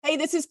Hey,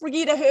 this is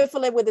Brigitte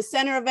Höfele with the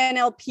Center of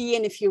NLP.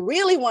 And if you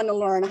really want to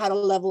learn how to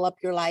level up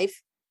your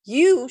life,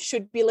 you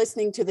should be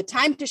listening to the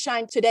Time to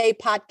Shine Today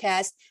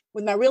podcast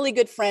with my really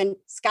good friend,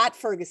 Scott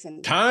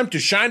Ferguson. Time to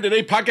Shine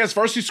Today podcast,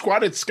 Varsity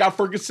Squad. It's Scott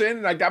Ferguson,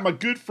 and I got my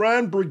good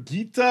friend,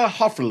 Brigitte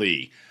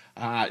Höfele.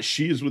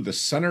 She is with the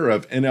Center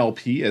of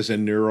NLP, as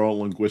in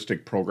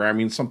Neuro-Linguistic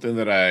Programming, something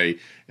that I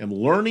am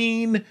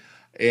learning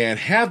and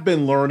have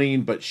been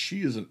learning, but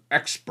she is an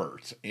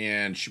expert.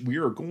 And we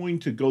are going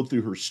to go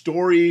through her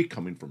story,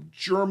 coming from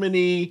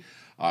Germany,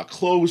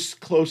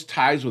 close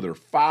ties with her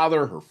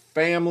father, her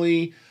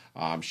family.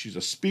 She's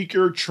a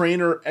speaker,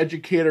 trainer,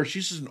 educator.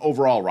 She's just an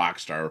overall rock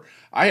star.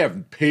 I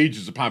have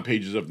pages upon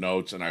pages of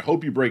notes, and I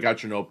hope you break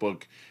out your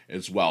notebook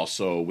as well.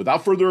 So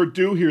without further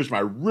ado, here's my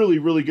really,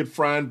 really good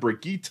friend,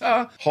 Brigitte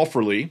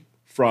Höfele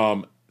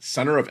from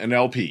Center of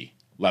NLP.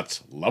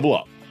 Let's level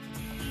up.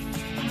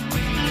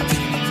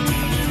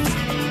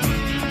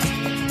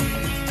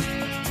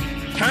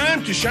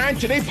 Time to Shine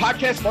Today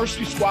podcast,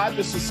 Varsity Squad.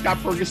 This is Scott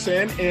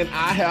Ferguson, and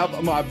I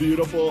have my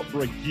beautiful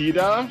Brigitte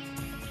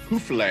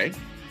Höfele.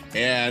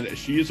 And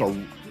she is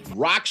a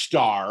rock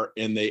star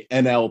in the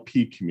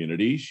NLP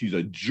community. She's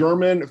a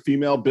German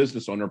female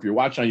business owner. If you're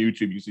watching on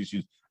YouTube, you see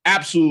she's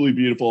absolutely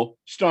beautiful,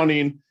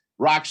 stunning,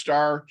 rock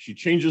star. She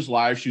changes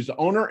lives. She's the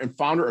owner and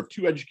founder of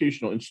two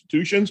educational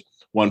institutions,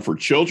 one for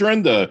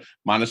children, the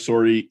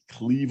Montessori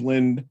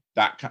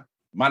Cleveland.com.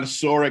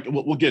 Montessori,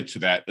 we'll get to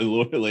that a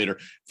little bit later.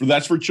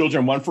 That's for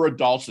children, one for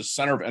adults, the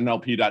Center of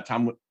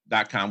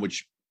NLP.com,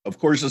 which, of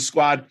course, the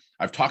squad.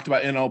 I've talked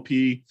about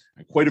NLP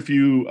and quite a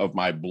few of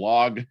my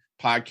blog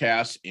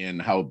podcasts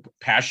and how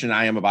passionate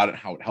I am about it,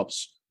 how it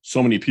helps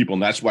so many people.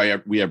 And that's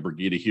why we have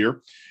Brigitte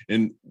here.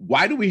 And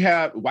why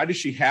does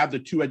she have the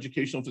two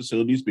educational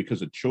facilities? Because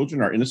the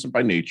children are innocent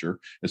by nature.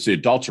 It's the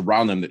adults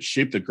around them that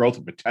shape the growth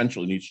and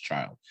potential in each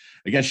child.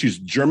 Again, she's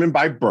German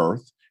by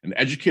birth, an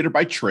educator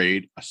by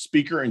trade, a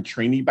speaker and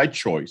trainee by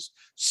choice,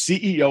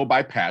 CEO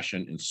by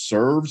passion, and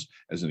serves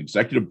as an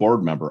executive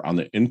board member on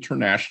the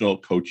International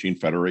Coaching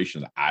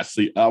Federation, the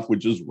ICF,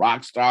 which is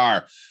rock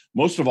star.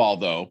 Most of all,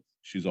 though,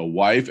 she's a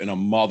wife and a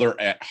mother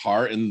at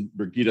heart. And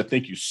Brigitte,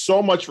 thank you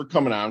so much for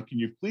coming on. Can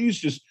you please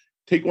just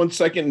take 1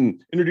 second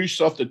and introduce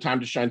yourself to Time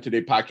to Shine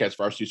Today podcast,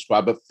 Varsity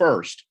Squad? But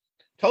first,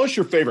 tell us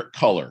your favorite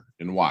color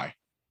and why.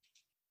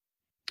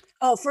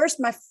 Oh,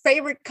 first, my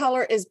favorite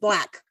color is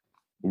black.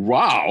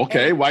 Wow.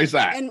 Okay. Why is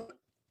that?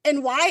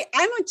 And why?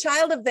 I'm a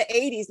child of the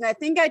 80s, and I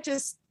think I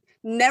just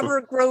never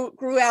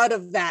grew out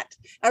of that.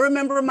 I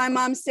remember my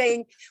mom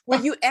saying, will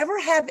you ever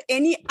have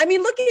any, I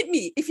mean, look at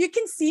me. If you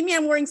can see me,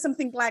 I'm wearing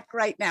something black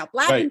right now.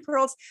 Black and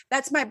pearls.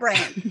 That's my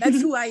brand. That's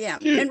who I am.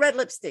 And red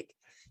lipstick.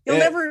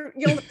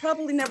 You'll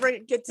probably never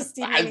get to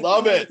see me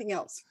anything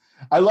else.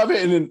 I love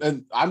it.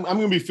 And I'm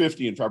going to be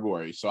 50 in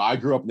February. So I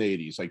grew up in the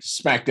 80s, like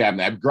smack dab.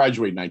 I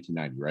graduated in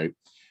 1990, right?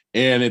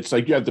 And it's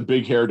like you have the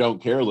big hair,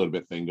 don't care a little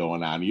bit thing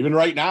going on, even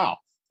right now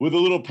with a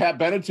little Pat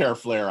Benatar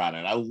flair on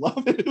it. I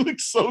love it. It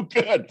looks so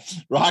good.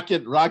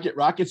 Rocket.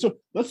 So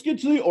let's get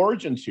to the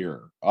origins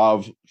here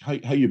of how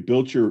you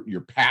built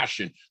your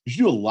passion. You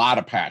do a lot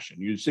of passion.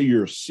 You say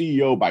you're a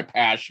CEO by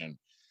passion.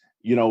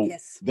 You know,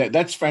 yes.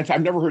 That's fantastic.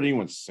 I've never heard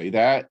anyone say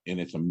that, and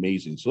it's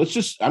amazing. So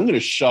I'm going to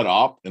shut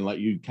up and let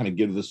you kind of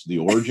give this the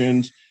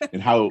origins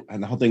and how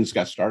things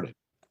got started.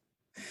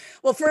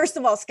 Well, first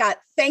of all, Scott,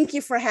 thank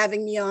you for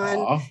having me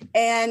on,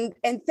 and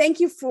thank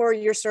you for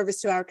your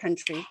service to our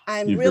country.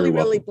 I'm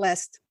really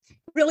blessed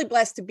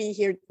to be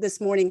here this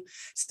morning.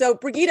 So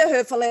Brigitte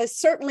Höfele is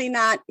certainly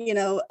not,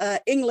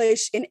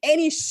 English in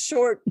any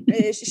short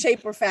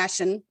shape or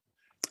fashion.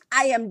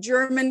 I am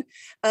German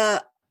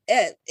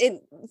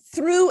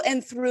through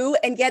and through,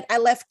 and yet I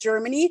left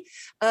Germany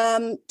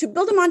to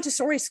build a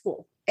Montessori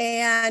school.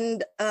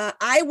 And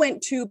I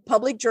went to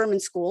public German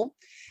school,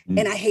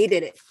 and I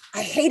hated it.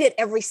 I hated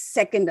every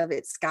second of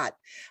it, Scott.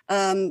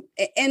 And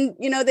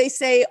they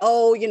say,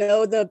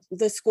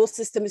 the school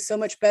system is so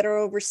much better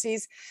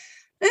overseas.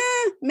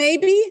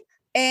 Maybe.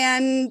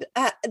 And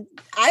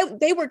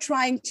they were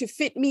trying to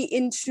fit me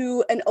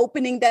into an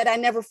opening that I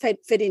never fit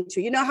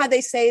into. You know how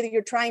they say that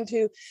you're trying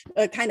to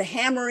kind of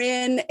hammer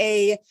in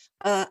a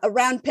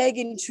round peg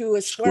into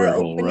a square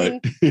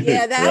opening. Right.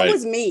 Yeah, that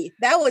was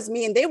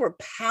me. And they were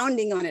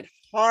pounding on it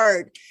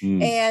hard.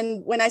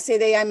 And when I say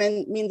they, I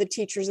mean the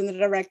teachers and the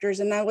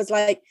directors. And I was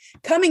like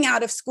coming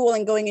out of school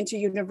and going into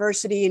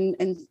university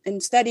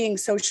and studying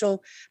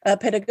social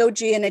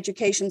pedagogy and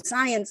education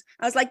science.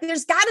 I was like,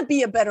 there's got to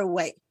be a better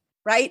way.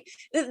 Right?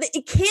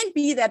 It can't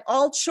be that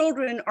all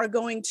children are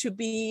going to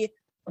be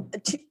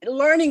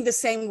learning the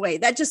same way.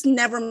 That just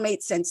never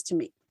made sense to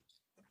me.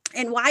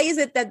 And why is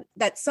it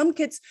that some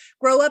kids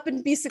grow up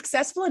and be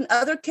successful and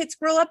other kids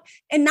grow up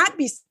and not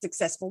be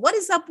successful? What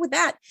is up with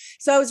that?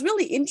 So I was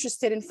really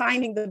interested in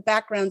finding the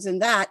backgrounds in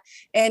that.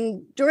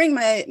 And during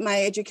my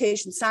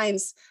education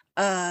science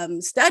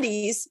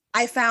studies,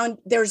 I found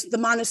there's the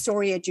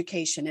Montessori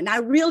education, and I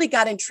really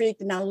got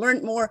intrigued and I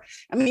learned more.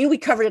 I mean, we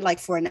covered it like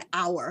for an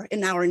hour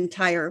in our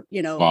entire,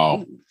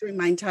 Wow. during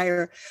my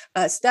entire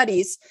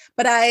studies.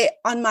 But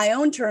on my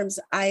own terms,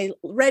 I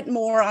read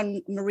more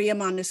on Maria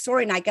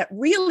Montessori, and I got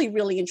really,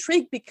 really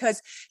intrigued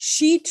because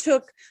she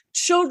took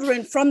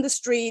children from the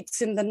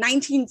streets in the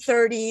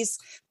 1930s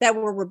that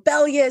were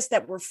rebellious,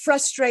 that were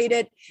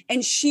frustrated,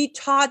 and she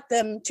taught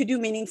them to do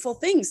meaningful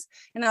things.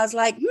 And I was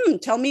like,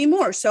 tell me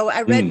more. So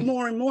I read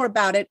more and more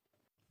about it.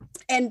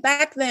 And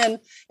back then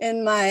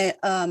in my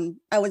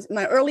I was in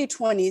my early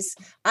 20s,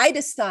 I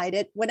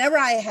decided whenever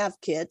I have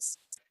kids,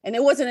 and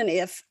it wasn't an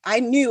if,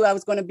 I knew I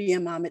was going to be a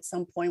mom at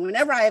some point.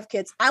 Whenever I have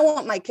kids, I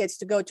want my kids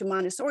to go to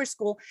Montessori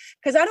school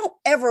because I don't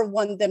ever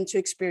want them to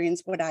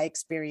experience what I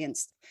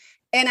experienced.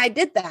 And I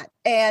did that.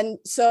 And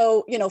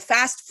so,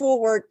 fast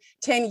forward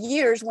 10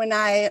 years when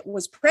I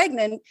was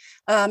pregnant,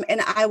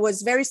 and I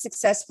was very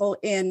successful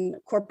in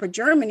corporate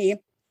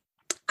Germany,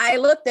 I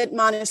looked at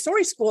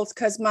Montessori schools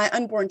because my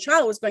unborn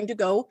child was going to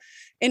go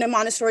in a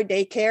Montessori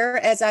daycare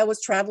as I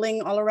was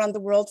traveling all around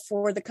the world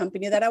for the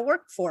company that I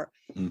worked for.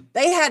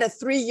 They had a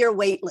 3-year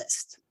wait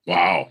list.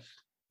 Wow.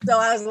 So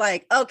I was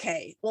like,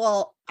 okay,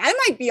 well, I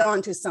might be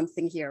onto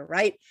something here,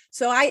 right?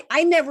 So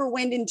I never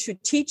went into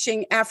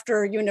teaching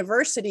after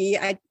university.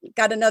 I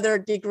got another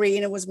degree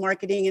and it was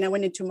marketing, and I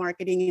went into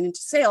marketing and into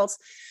sales.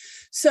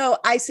 So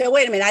I said,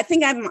 wait a minute, I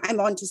think I'm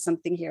onto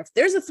something here. If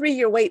there's a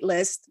 3-year wait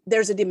list,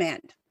 there's a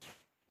demand.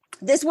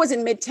 This was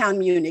in Midtown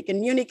Munich, and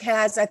Munich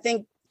has, I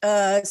think,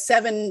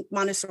 7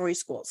 Montessori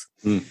schools.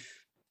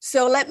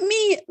 So let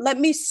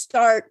me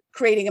start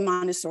creating a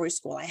Montessori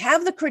school. I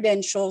have the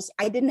credentials.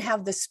 I didn't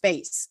have the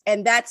space.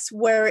 And that's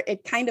where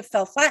it kind of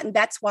fell flat. And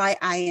that's why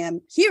I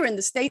am here in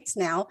the States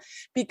now,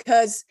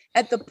 because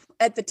at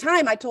the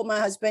time I told my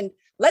husband,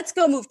 let's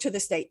go move to the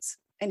States.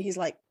 And he's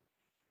like,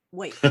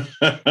 wait,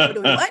 we're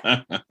doing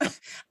what?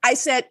 I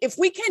said, if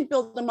we can't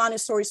build a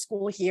Montessori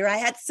school here, I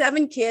had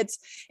 7 kids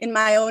in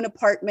my own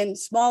apartment,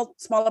 small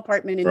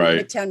apartment in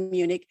Midtown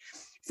Munich.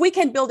 If we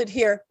can't build it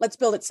here, let's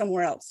build it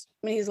somewhere else.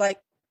 I mean, he's like,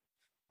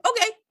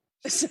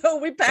 okay. So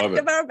we packed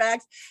up our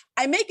bags.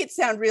 I make it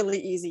sound really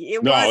easy.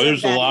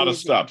 There's a lot of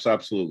steps.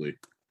 Absolutely.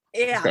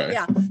 Yeah. Okay.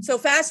 Yeah. So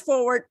fast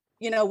forward,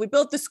 we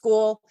built the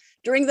school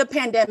during the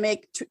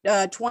pandemic,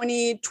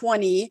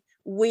 2020.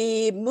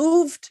 We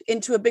moved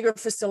into a bigger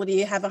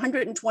facility, have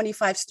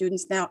 125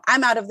 students now.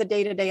 I'm out of the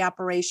day-to-day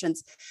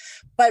operations.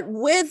 But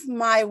with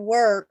my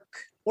work,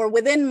 or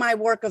within my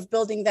work of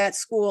building that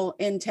school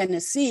in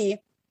Tennessee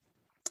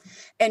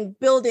and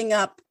building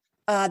up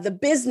the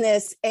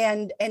business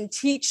and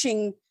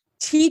teaching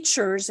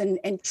teachers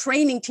and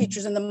training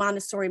teachers in the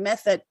Montessori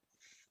method,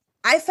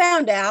 I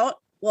found out,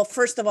 well,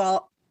 first of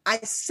all, I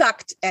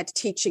sucked at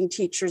teaching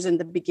teachers in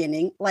the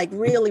beginning, like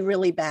really,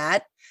 really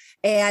bad.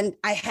 And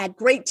I had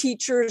great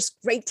teachers,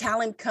 great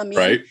talent come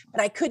in,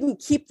 but I couldn't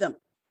keep them.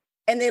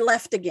 And they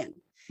left again.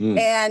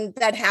 And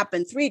that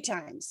happened 3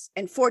 times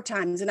and 4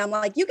 times. And I'm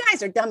like, you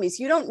guys are dummies.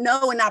 You don't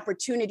know an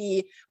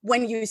opportunity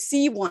when you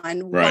see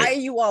one. Why are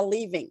you all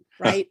leaving?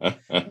 Right.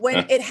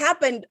 When it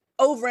happened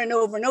over and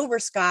over and over,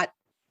 Scott.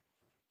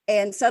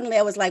 And suddenly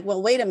I was like,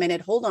 well, wait a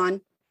minute, hold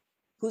on.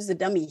 Who's the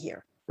dummy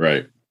here?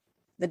 Right.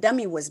 The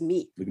dummy was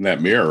me. Look in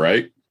that mirror,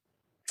 right?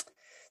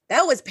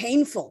 That was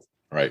painful.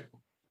 Right.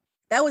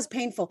 That was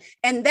painful.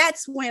 And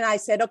that's when I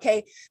said,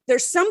 okay,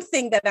 there's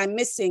something that I'm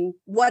missing.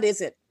 What is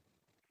it?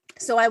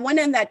 So I went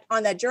on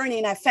that journey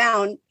and I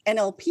found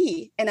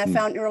NLP and I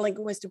found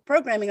neurolinguistic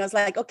programming. I was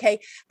like, okay,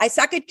 I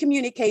suck at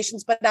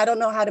communications, but I don't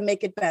know how to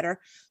make it better.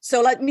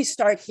 So let me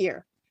start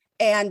here.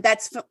 And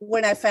that's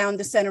when I found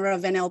the Center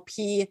of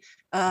NLP,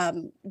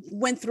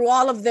 went through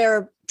all of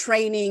their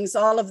trainings,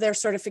 all of their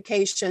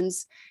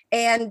certifications,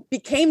 and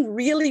became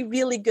really,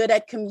 really good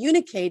at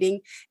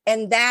communicating.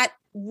 And that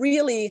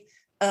really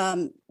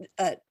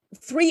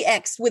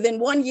 3x within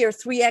 1 year,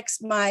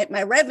 3x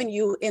my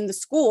revenue in the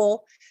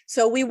school.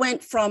 So we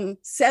went from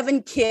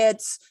 7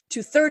 kids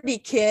to 30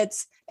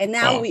 kids. And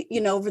now we,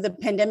 over the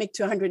pandemic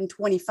to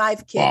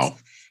 125 kids. Wow.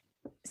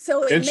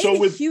 So it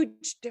made a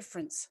huge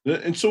difference.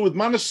 And so with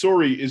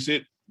Montessori, is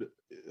it,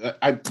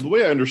 the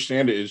way I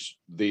understand it is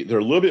they're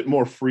a little bit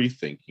more free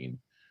thinking,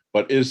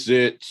 but is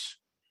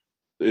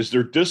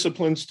there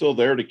discipline still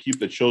there to keep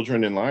the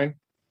children in line?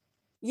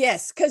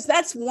 Yes, because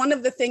that's one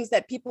of the things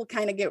that people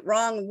kind of get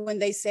wrong when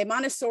they say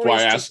Montessori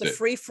is just a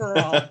free for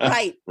all.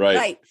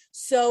 Right.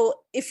 So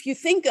if you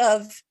think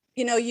of,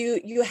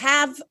 you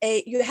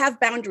have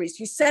boundaries,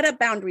 you set up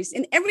boundaries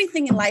in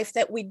everything in life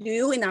that we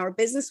do in our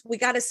business. We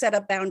got to set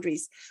up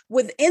boundaries.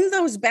 Within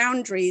those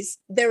boundaries,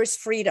 there is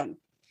freedom.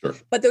 Sure.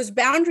 But those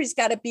boundaries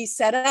got to be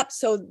set up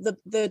so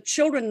the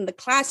children in the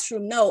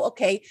classroom know,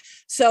 okay,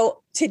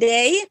 so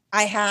today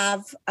I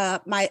have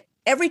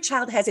every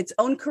child has its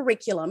own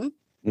curriculum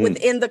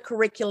within the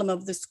curriculum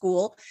of the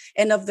school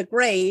and of the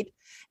grade.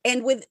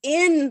 And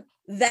within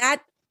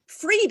that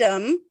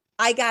freedom,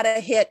 I got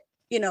to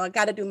I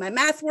got to do my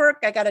math work.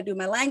 I got to do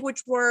my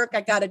language work.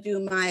 I got to do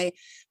my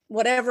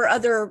whatever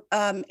other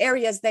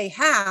areas they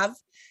have.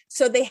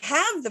 So they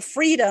have the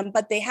freedom,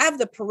 but they have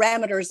the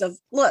parameters of,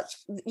 look,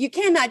 you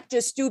cannot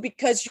just do,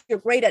 because you're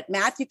great at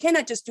math, you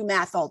cannot just do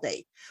math all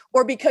day.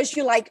 Or because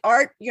you like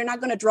art, you're not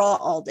going to draw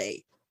all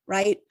day,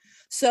 right?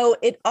 So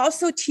it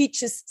also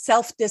teaches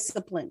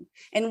self-discipline.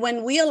 And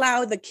when we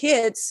allow the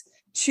kids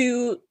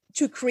to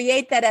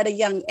create that at a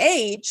young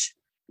age,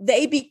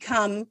 they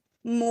become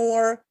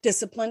more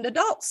disciplined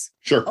adults.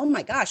 Sure. Oh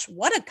my gosh,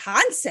 what a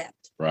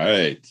concept.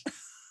 Right. You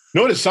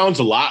know what it sounds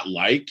a lot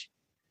like?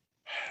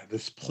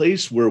 This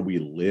place where we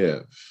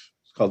live.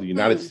 It's called the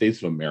United States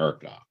of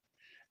America.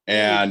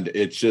 And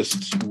it's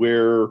just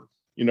where,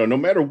 you know, no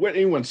matter what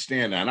anyone's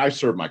stand on, I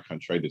served my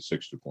country. I did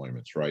 6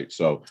 deployments, right?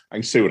 So I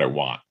can say what I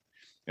want.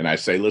 And I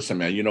say, listen,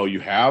 man, you know, you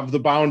have the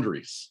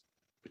boundaries,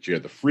 but you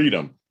have the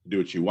freedom to do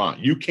what you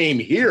want. You came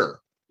here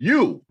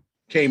to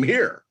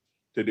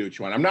do what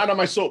you want. I'm not on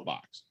my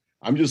soapbox.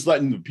 I'm just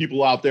letting the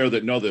people out there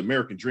that know the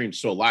American dream is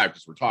still alive,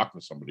 because we're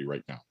talking to somebody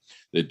right now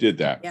that did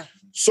that. Yeah.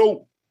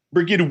 So,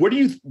 Brigida, where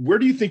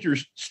do you think your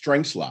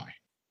strengths lie?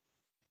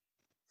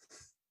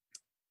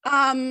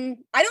 I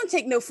don't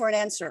take no for an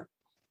answer.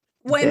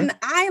 When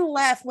I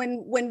left,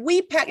 when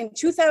we packed in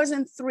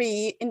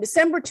 2003, in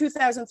December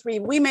 2003,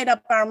 we made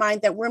up our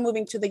mind that we're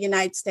moving to the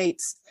United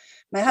States.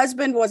 My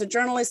husband was a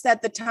journalist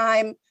at the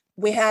time.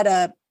 We had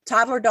a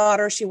toddler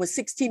daughter. She was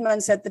 16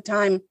 months at the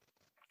time.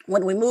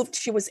 When we moved,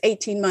 she was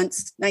 19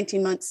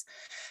 months.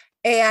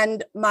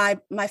 And my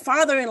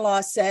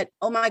father-in-law said,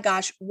 oh my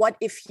gosh, what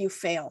if you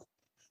fail?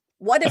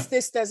 What if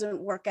this doesn't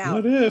work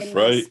out? What if,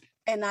 right?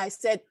 And I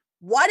said,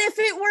 what if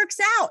it works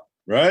out?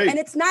 Right. And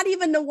it's not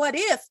even the what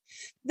if.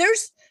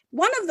 There's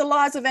one of the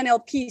laws of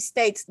NLP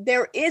states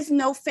there is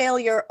no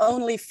failure,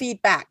 only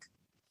feedback.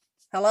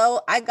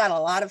 Hello, I got a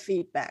lot of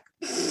feedback.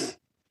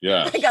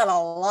 Yeah. I got a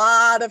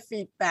lot of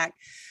feedback.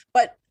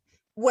 But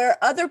where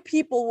other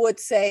people would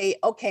say,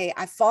 okay,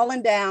 I've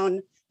fallen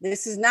down,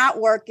 this is not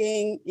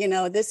working, you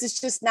know, this is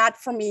just not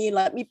for me.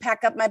 Let me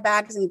pack up my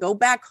bags and go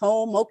back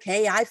home.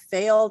 Okay, I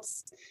failed.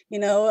 You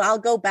know, I'll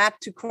go back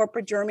to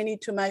corporate Germany,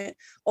 to my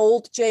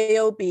old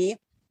job.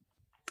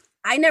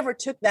 I never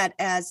took that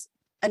as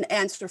an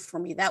answer for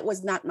me. That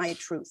was not my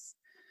truth.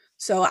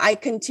 So I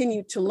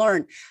continued to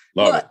learn.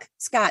 Look,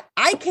 Scott,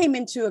 I came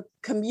into a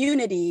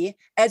community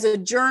as a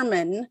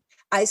German.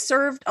 I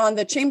served on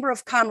the Chamber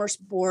of Commerce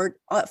board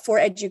for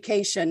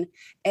education.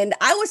 And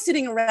I was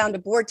sitting around a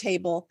board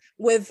table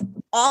with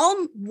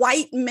all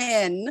white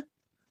men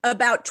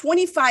about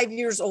 25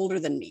 years older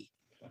than me.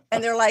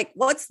 And they're like,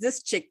 what's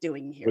this chick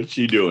doing here? What's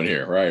she doing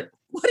here? Right.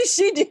 What is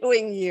she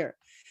doing here?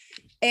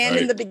 And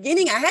in the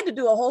beginning, I had to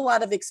do a whole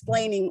lot of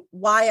explaining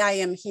why I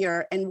am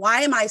here and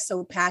why am I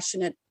so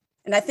passionate.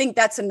 And I think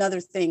that's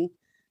another thing.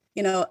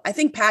 You know, I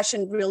think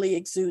passion really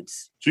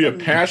exudes. So you have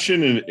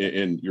passion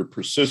and your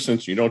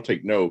persistence. You don't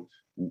take no.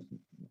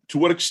 To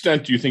what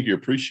extent do you think you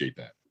appreciate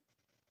that?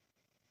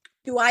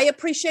 Do I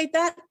appreciate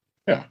that?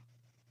 Yeah.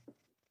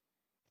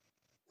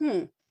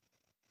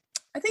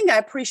 I think I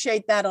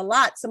appreciate that a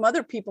lot. Some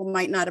other people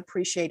might not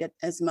appreciate it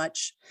as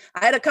much.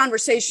 I had a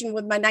conversation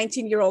with my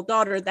 19-year-old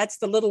daughter. That's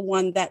the little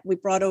one that we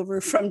brought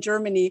over from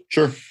Germany.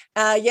 Sure.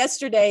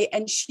 Yesterday.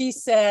 And she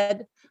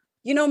said,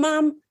 you know,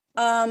 Mom,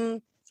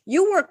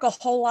 you work a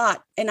whole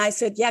lot. And I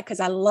said, yeah, because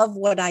I love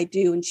what I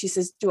do. And she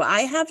says, do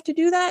I have to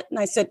do that? And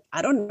I said,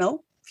 I don't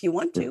know. If you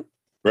want to,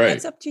 right.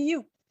 That's up to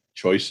you.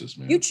 Choices,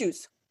 man. You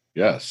choose.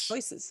 Yes.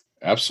 Choices.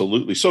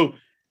 Absolutely. So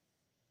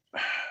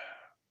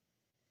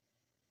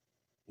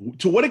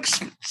to what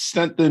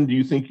extent then do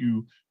you think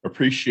you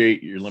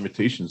appreciate your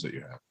limitations that you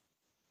have?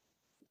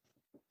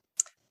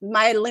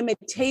 My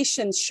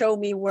limitations show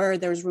me where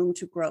there's room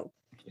to grow.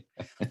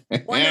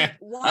 I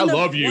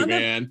love you,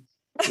 man.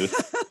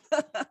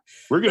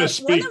 We're going to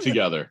speak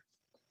together.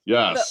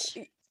 Yes.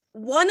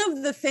 One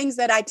of the things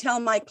that I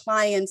tell my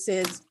clients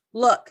is,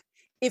 look,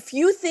 if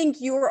you think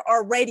you're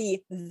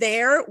already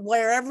there,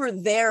 wherever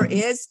there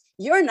is,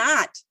 you're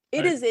not.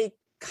 It is a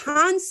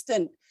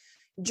constant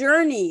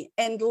journey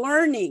and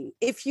learning.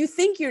 If you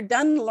think you're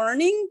done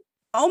learning,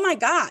 oh my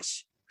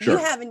gosh, sure. you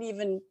haven't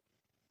even.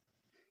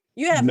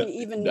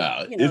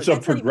 No, it's a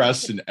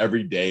progression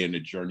every day in a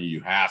journey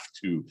you have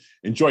to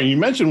enjoy. You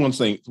mentioned one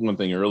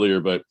thing earlier,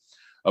 but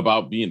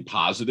about being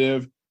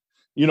positive,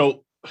 you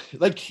know,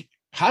 like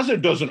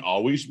positive doesn't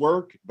always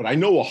work, but I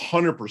know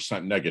 100%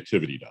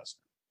 negativity does.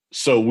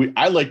 So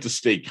I like to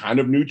stay kind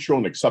of neutral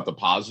and accept the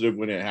positive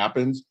when it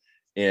happens.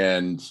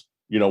 And,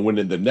 you know, when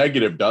the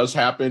negative does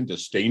happen, to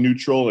stay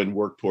neutral and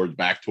work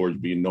back towards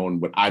being known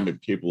what I'm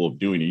capable of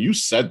doing. And you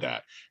said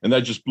that, and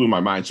that just blew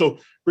my mind. So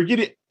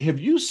Brigida, have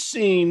you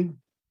seen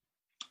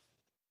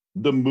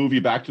the movie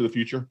Back to the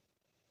Future?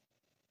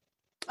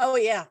 Oh,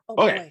 yeah.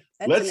 Oh, okay.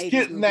 Let's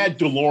get in that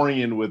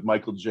DeLorean with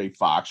Michael J.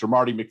 Fox or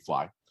Marty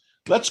McFly.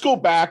 Let's go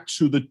back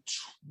to the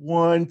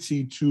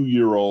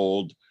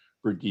 22-year-old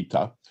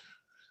Brigida.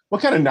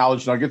 What kind of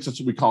knowledge nuggets, that's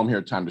what we call them here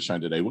at Time to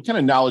Shine today. What kind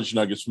of knowledge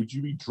nuggets would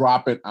you be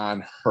dropping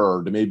on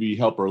her to maybe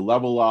help her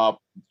level up,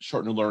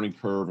 shorten the learning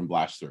curve, and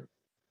blast through?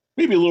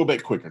 Maybe a little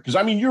bit quicker. Because,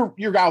 I mean,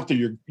 you're out there,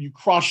 you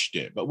crushed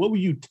it. But what would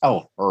you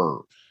tell her?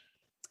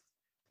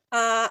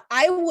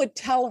 I would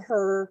tell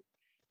her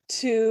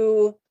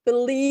to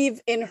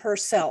believe in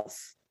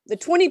herself. The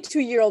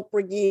 22-year-old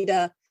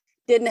Brigida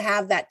didn't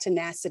have that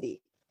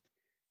tenacity.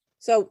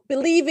 So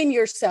believe in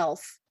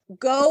yourself.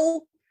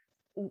 Go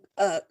and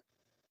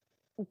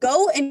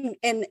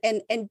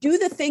do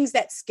the things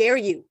that scare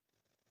you.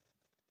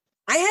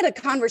 I had a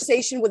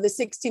conversation with a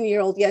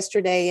 16-year-old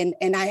yesterday,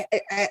 and I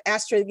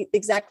asked her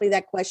exactly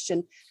that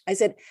question. I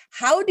said,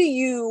 how do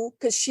you,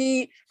 because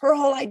her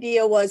whole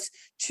idea was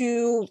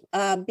to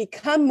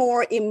become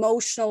more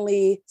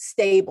emotionally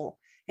stable.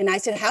 And I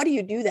said, how do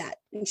you do that?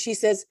 And she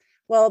says,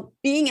 well,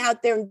 being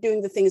out there and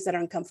doing the things that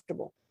are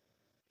uncomfortable.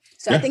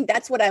 So I think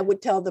that's what I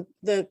would tell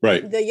the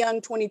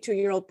young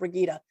 22-year-old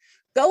Brigida.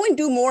 Go and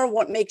do more of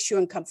what makes you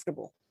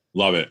uncomfortable.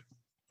 Love it.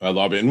 I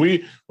love it. And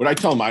what I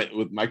tell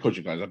with my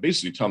coaching clients, I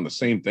basically tell them the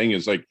same thing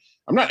is like,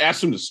 I'm not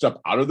asking them to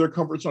step out of their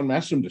comfort zone. I'm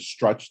asking them to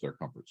stretch their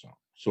comfort zone.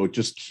 So it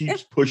just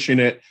keeps pushing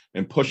it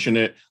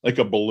like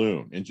a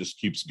balloon and just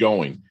keeps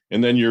going.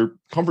 And then your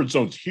comfort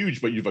zone's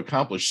huge, but you've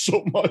accomplished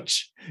so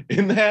much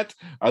in that.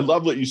 I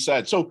love what you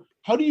said. So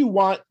how do you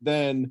want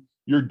then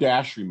your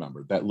dash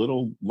remembered? That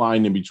little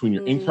line in between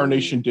your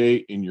incarnation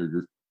date and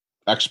your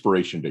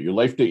expiration date, your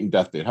life date and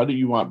death date. How do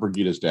you want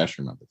Brigida's dash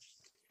remembered?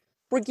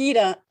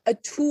 Brigida, a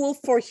tool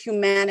for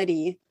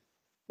humanity,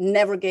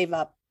 never gave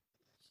up.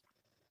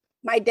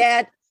 My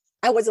dad,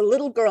 I was a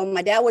little girl.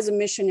 My dad was a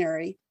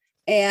missionary,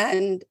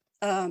 and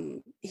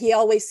he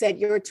always said,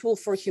 you're a tool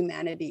for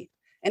humanity.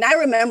 And I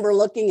remember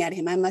looking at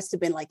him. I must have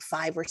been like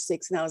 5 or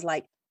 6. And I was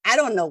like, I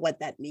don't know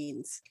what that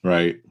means.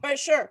 Right. But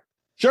sure.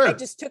 I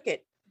just took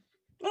it.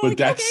 But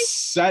that's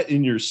set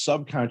in your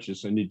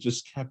subconscious, and it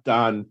just kept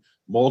on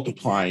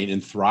multiplying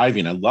and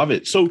thriving. I love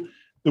it. So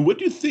then what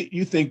do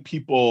you think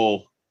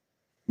people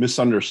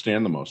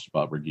misunderstand the most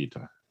about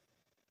Brigida?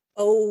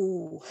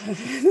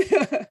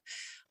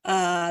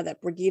 That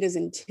Brigida's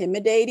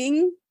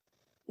intimidating.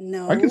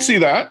 No, I can see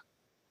that.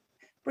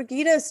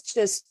 Brigida's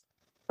just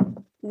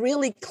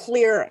really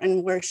clear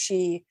on where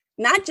she,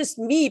 not just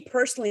me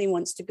personally,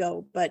 wants to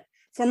go, but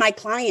for my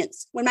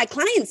clients. When my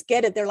clients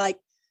get it, they're like,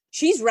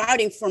 she's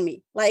routing for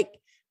me. Like,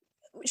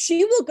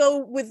 she will go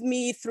with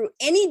me through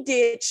any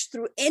ditch,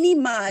 through any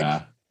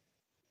mud.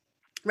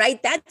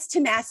 Right? That's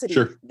tenacity.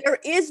 Sure. There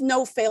is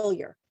no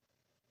failure.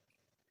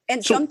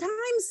 And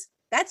sometimes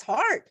that's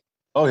hard.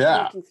 Oh,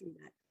 yeah.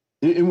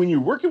 And when you're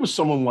working with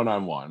someone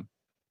one-on-one,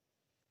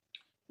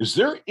 is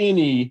there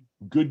any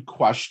good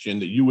question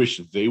that you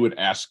wish they would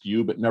ask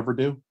you but never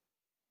do?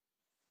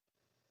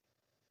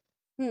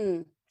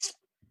 During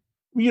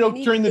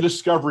the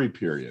discovery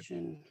period.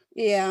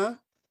 Yeah.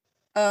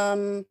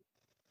 I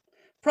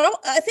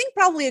think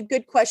probably a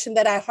good question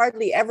that I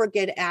hardly ever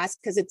get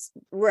asked because it's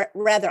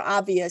rather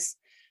obvious.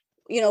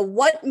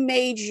 What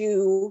made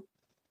you,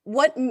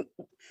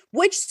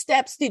 which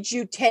steps did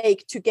you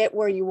take to get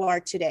where you are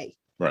today?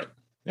 Right.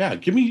 Yeah.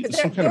 Give me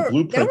some kind of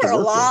blueprint. There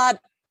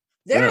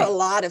are a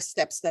lot of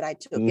steps that I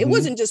took. Mm-hmm. It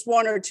wasn't just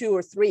 1 or 2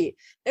 or 3.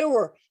 There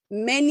were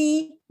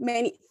many,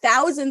 many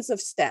thousands of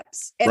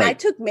steps. And I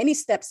took many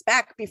steps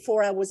back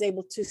before I was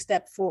able to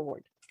step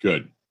forward.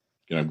 Good.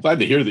 I'm glad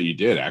to hear that you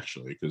did,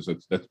 actually, because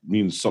that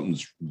means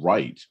something's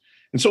right.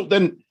 And so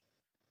then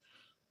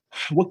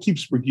what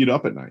keeps Brigida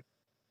up at night?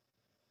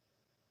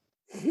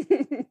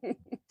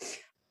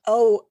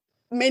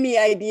 Many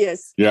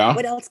ideas. Yeah.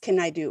 What else can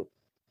I do?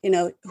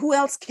 Who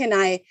else can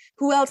I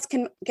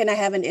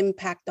have an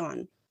impact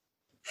on?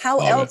 How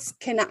else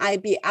can I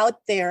be out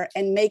there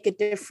and make a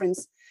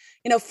difference?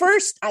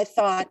 First I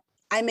thought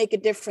I make a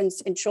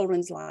difference in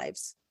children's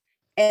lives.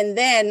 And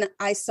then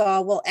I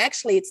saw, well,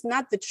 actually, it's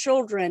not the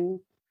children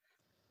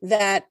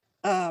that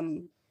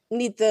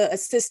need the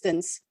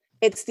assistance.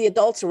 It's the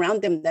adults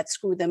around them that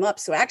screw them up.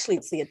 So actually,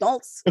 it's the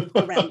adults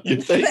around them.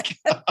 You think?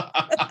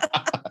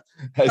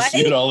 I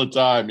see it all the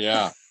time.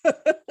 Yeah.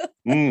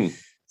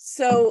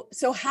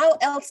 So how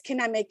else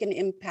can I make an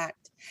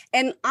impact?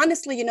 And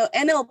honestly,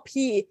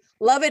 NLP,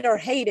 love it or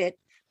hate it,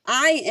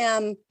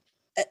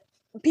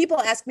 people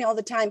ask me all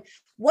the time,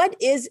 what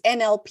is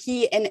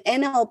NLP? And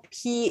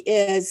NLP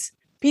is,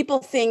 people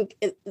think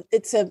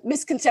it's a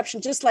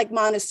misconception, just like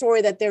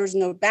Montessori, that there's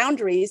no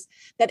boundaries,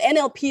 that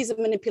NLP is a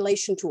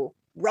manipulation tool.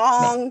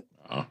 Wrong.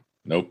 No.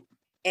 Nope.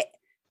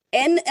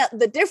 And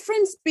the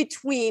difference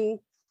between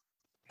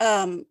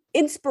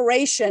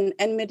inspiration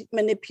and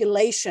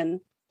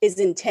manipulation is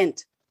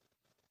intent.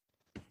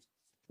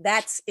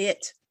 That's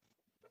it.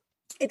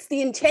 It's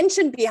the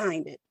intention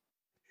behind it.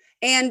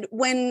 And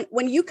when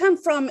you come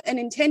from an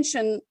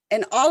intention,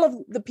 and all of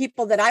the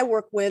people that I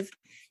work with,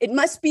 it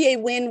must be a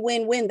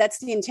win-win-win. That's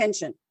the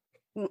intention.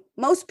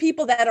 Most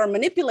people that are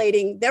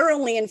manipulating, they're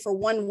only in for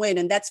one win,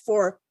 and that's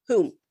for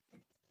whom?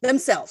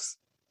 Themselves,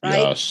 right?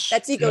 Yes,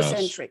 that's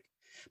egocentric.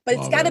 Yes. But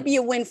it's got to be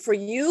a win for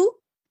you,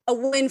 a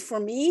win for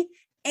me,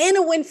 and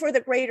a win for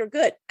the greater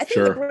good. I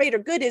think the greater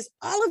good is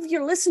all of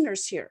your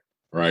listeners here.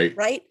 Right.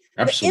 Right?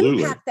 Absolutely.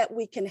 The impact that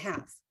we can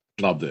have.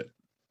 Loved it.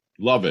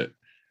 Love it.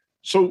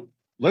 So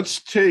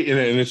let's take, and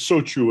it's so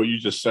true what you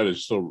just said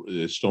is still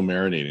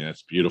marinating.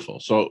 That's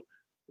beautiful. So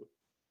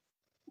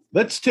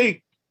let's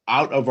take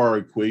out of our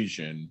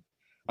equation,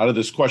 out of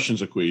this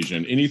questions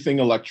equation, anything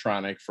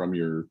electronic from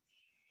your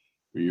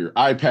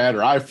iPad or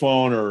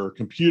iPhone or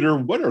computer,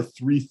 what are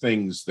 3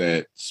 things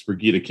that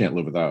Brigida can't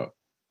live without?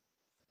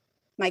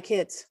 My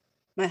kids,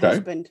 my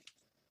husband.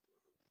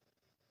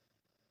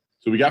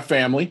 So we got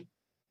family.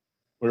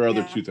 What are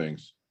other 2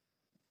 things?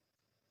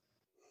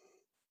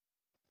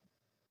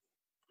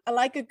 I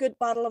like a good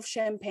bottle of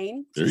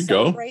champagne. There you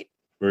go.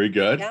 Very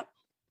good. Yeah.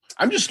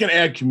 I'm just going to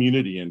add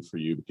community in for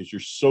you because you're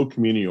so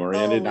community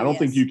oriented. I don't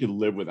think you can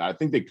live without. I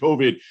think that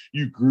COVID,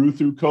 you grew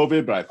through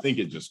COVID, but I think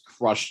it just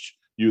crushed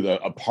you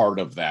a part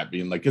of that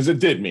being like, because it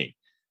did me.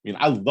 I mean,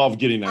 I love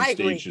getting on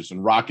stages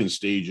and rocking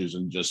stages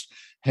and just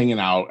hanging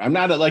out. I'm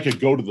not like a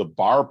go to the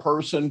bar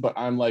person, but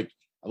I like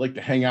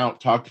to hang out,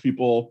 talk to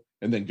people,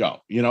 and then go.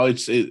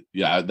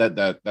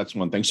 That's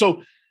one thing.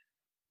 So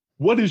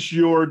what is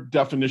your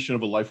definition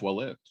of a life well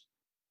lived?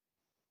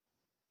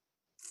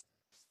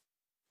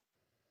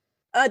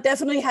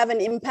 Definitely have an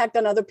impact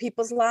on other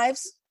people's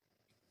lives,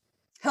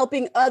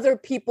 helping other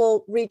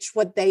people reach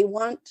what they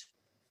want.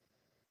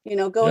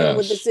 Going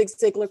with the Zig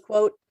Ziglar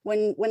quote,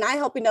 when I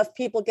help enough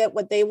people get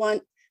what they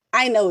want,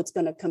 I know it's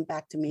going to come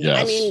back to me. Yes.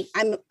 I mean,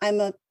 I'm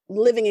a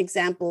living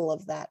example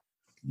of that.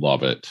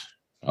 Love it.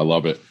 I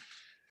love it.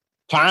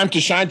 Time to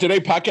Shine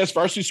Today podcast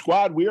Varsity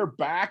Squad. We are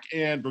back,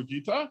 and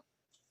Brigida,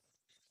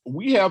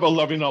 we have a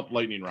Loving Up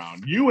lightning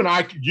round. You and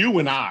I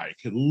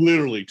could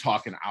literally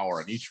talk an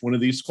hour on each one of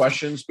these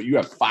questions, but you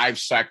have 5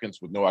 seconds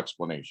with no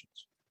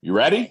explanations. You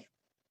ready?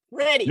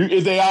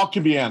 Ready. They all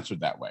can be answered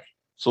that way.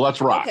 So let's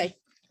rock. Okay.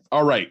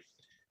 All right.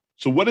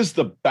 So what is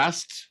the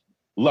best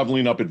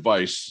leveling up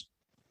advice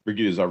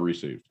Brigida's ever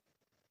received?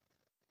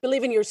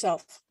 Believe in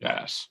yourself.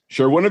 Yes.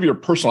 Share one of your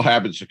personal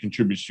habits that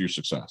contributes to your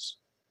success.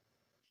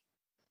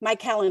 My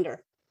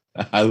calendar.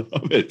 I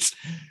love it.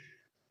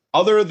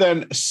 Other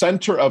than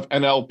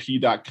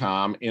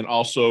centerofnlp.com and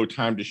also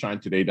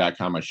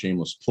timetoshinetoday.com, my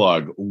shameless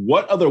plug,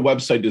 what other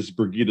website does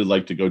Brigida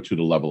like to go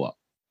to level up?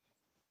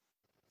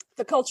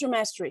 The Culture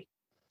Mastery.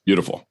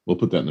 Beautiful. We'll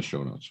put that in the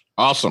show notes.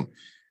 Awesome.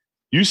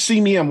 You see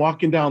me, I'm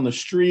walking down the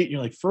street.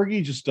 You're like,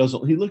 Fergie just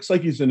doesn't, he looks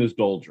like he's in his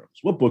doldrums.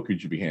 What book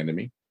could you be handing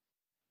me?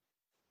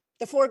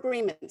 The 4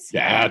 Agreements.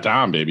 Yeah,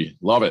 Dom, baby.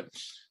 Love it.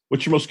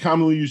 What's your most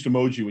commonly used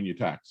emoji when you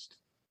text?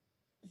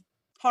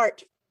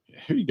 Heart.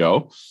 Here you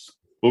go.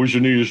 What was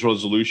your New Year's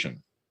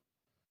resolution?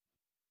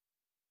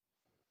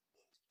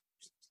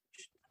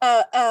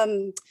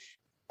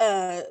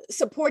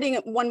 Supporting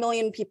 1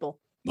 million people.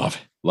 Love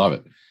it. Love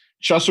it.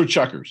 Chess or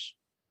checkers?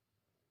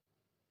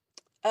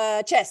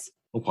 Chess.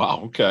 Oh,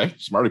 wow. Okay.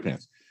 Smarty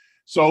pants.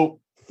 So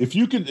if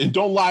you could, and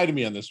don't lie to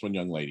me on this one,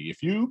 young lady,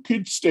 if you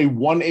could stay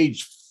one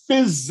age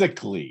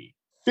physically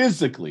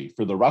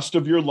for the rest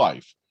of your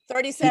life.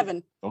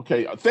 37.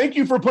 Okay. Thank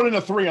you for putting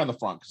a 3 on the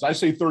front because I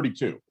say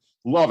 32.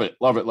 Love it.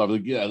 Love it. Love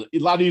it. Yeah, a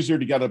lot easier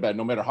to get out of bed.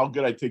 No matter how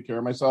good I take care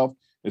of myself,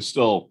 it's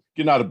still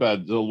getting out of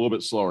bed a little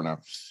bit slower now.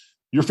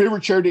 Your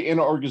favorite charity and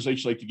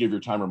organization like to give your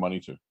time or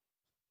money to?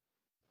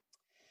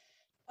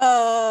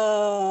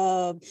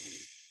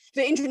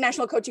 The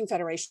International Coaching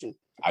Federation.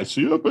 I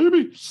see it,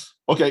 baby.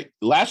 Okay.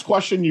 Last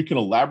question. You can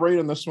elaborate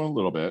on this one a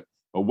little bit.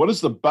 What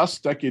is the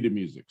best decade of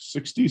music?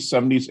 60s,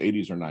 70s,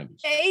 80s, or 90s?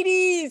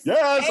 80s. Yes, 80s.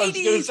 I was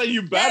going to say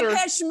you better.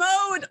 Depeche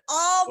Mode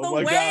all the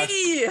way.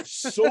 Gosh.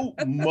 So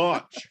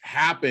much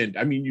happened.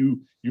 I mean, you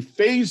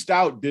phased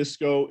out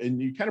disco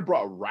and you kind of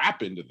brought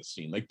rap into the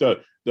scene, like the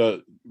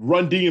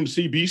Run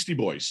DMC Beastie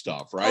Boys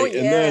stuff, right? Oh, and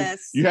then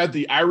you had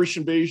the Irish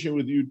invasion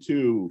with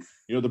U2,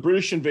 the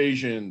British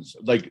invasions,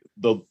 like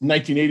the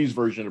 1980s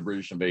version of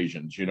British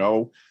invasions,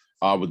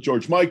 with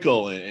George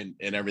Michael and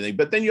everything.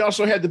 But then you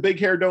also had the Big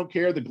Hair Don't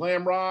Care, the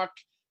glam rock,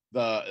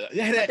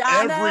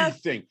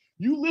 everything.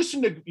 You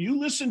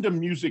listen to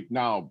music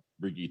now,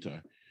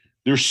 Brigida.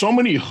 There's so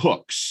many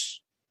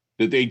hooks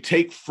that they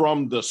take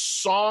from the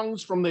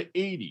songs from the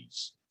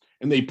 80s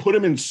and they put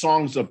them in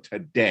songs of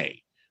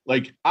today.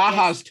 Like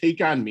Aha's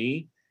Take on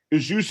Me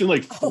is used in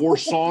like 4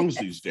 songs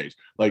these days.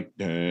 Like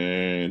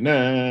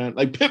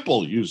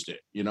Pitbull used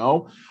it,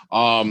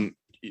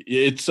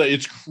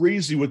 It's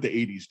crazy what the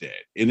 80s did.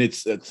 And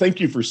it's thank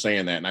you for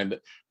saying that. And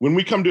when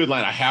we come to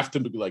Atlanta, I have to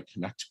be like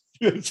connect.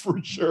 It's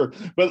for sure.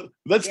 But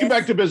let's get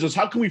back to business.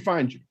 How can we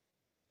find you?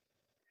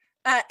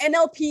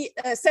 NLP,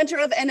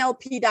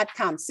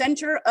 centerofnlp.com,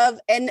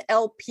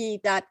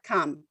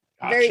 centerofnlp.com.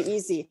 Gotcha. Very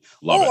easy.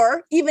 Love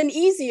it. Even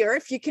easier,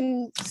 if you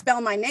can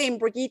spell my name,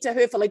 Brigida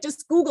Höfele,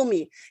 just Google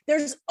me.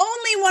 There's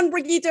only one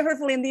Brigida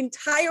Höfele in the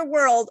entire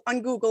world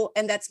on Google,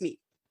 and that's me.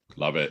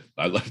 Love it.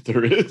 I love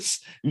there is.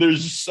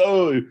 There's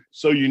so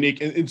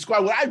unique. And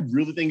Squad, what I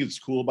really think is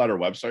cool about our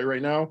website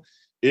right now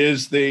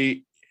is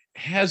they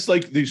has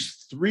like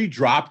these 3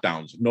 drop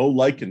downs, know,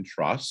 like, and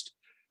trust.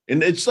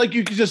 And it's like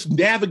you can just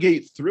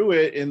navigate through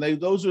it. And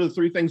those are the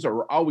 3 things that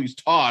we're always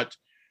taught.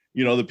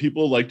 The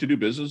people like to do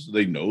business,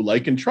 they know,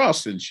 like, and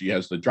trust. And she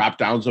has the drop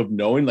downs of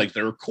knowing, like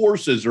there are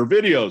courses or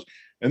videos.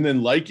 And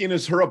then liking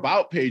is her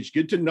about page,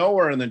 get to know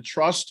her. And then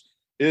trust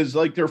is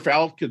like their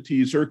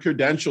faculties, her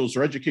credentials,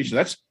 her education.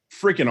 That's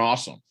freaking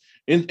awesome.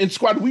 In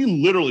Squad, we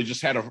literally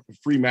just had a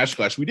free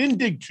masterclass. We didn't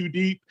dig too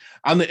deep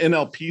on the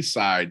NLP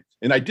side.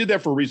 And I did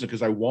that for a reason,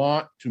 because I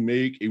want to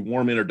make a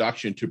warm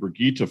introduction to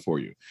Brigitte for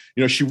you.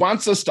 You know, she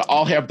wants us to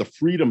all have the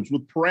freedoms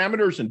with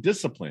parameters and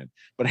discipline,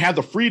 but have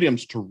the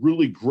freedoms to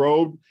really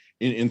grow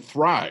and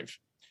thrive.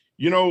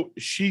 You know,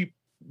 she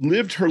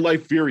lived her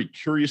life very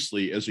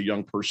curiously as a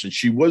young person.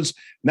 She was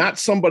not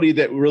somebody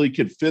that really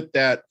could fit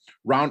that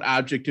round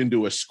object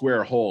into a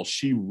square hole.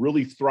 She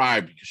really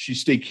thrived because she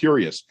stayed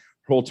curious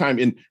her whole time.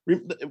 And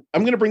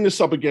I'm going to bring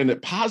this up again,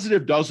 that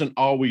positive doesn't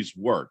always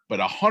work, but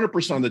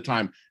 100% of the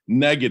time,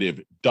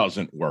 negative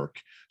doesn't work.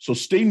 So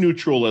stay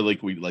neutral,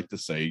 like we like to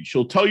say.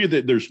 She'll tell you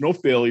that there's no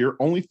failure,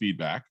 only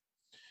feedback.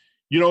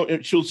 You know,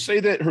 and she'll say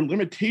that her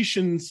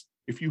limitations,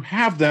 if you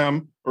have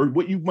them, or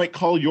what you might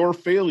call your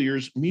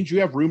failures, means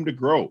you have room to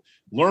grow.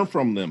 Learn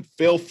from them,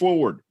 fail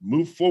forward,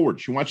 move forward.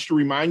 She wants to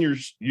remind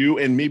you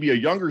and maybe a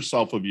younger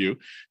self of you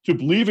to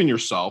believe in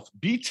yourself,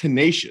 be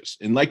tenacious.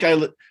 And like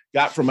I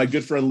got from my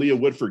good friend Leah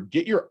Woodford,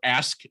 get your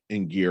ask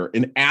in gear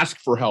and ask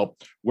for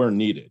help where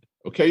needed.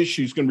 Okay,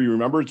 she's going to be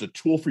remembered as a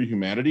tool for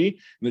humanity,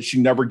 and that she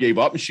never gave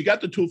up. And she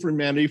got the tool for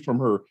humanity from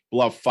her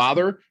beloved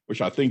father,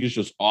 which I think is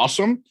just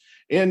awesome.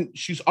 And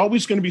she's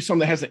always going to be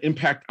someone that has an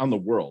impact on the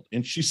world.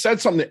 And she said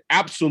something that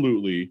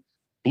absolutely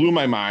blew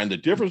my mind. The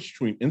difference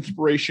between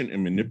inspiration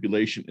and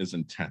manipulation is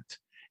intent.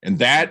 And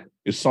that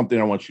is something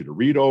I want you to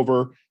read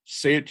over,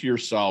 say it to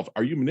yourself.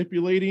 Are you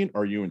manipulating,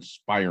 or are you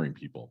inspiring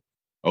people?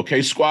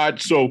 Okay,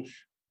 Squad. So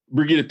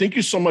Brigitte, thank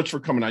you so much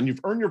for coming on. You've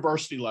earned your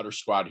varsity letter,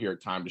 Squad, here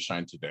at Time to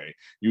Shine today.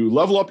 You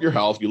level up your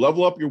health, you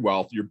level up your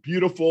wealth, you're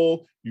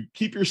beautiful, you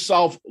keep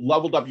yourself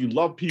leveled up, you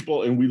love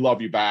people, and we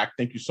love you back.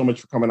 Thank you so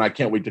much for coming. I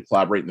can't wait to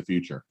collaborate in the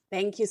future.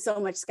 Thank you so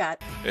much,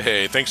 Scott.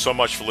 Hey, thanks so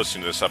much for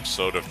listening to this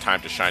episode of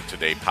Time to Shine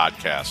Today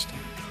podcast,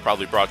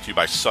 proudly brought to you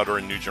by Sutter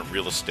and Nugent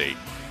Real Estate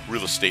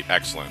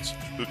Excellence,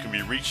 who can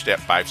be reached at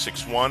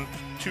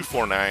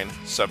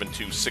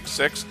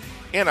 561-249-7266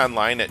 and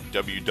online at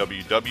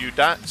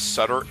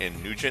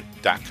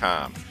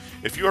www.sutterandnugent.com.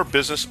 If you are a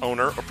business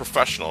owner or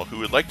professional who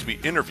would like to be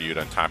interviewed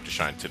on Time to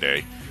Shine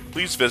Today,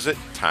 please visit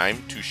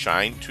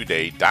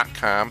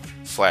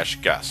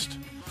timetoshinetoday.com/guest.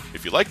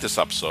 If you like this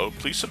episode,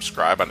 please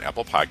subscribe on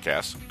Apple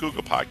Podcasts,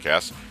 Google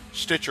Podcasts,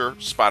 Stitcher,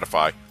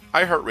 Spotify,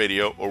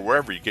 iHeartRadio, or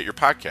wherever you get your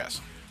podcasts.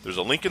 There's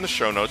a link in the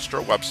show notes to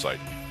our website.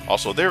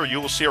 Also there,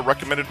 you will see our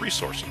recommended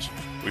resources.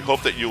 We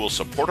hope that you will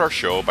support our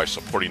show by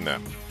supporting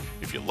them.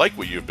 If you like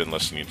what you've been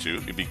listening to,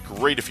 it'd be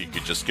great if you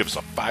could just give us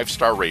a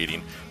 5-star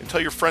rating and tell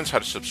your friends how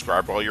to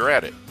subscribe while you're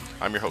at it.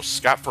 I'm your host,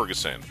 Scott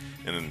Ferguson,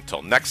 and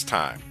until next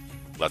time,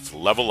 let's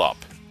level up.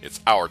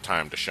 It's our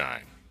time to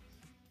shine.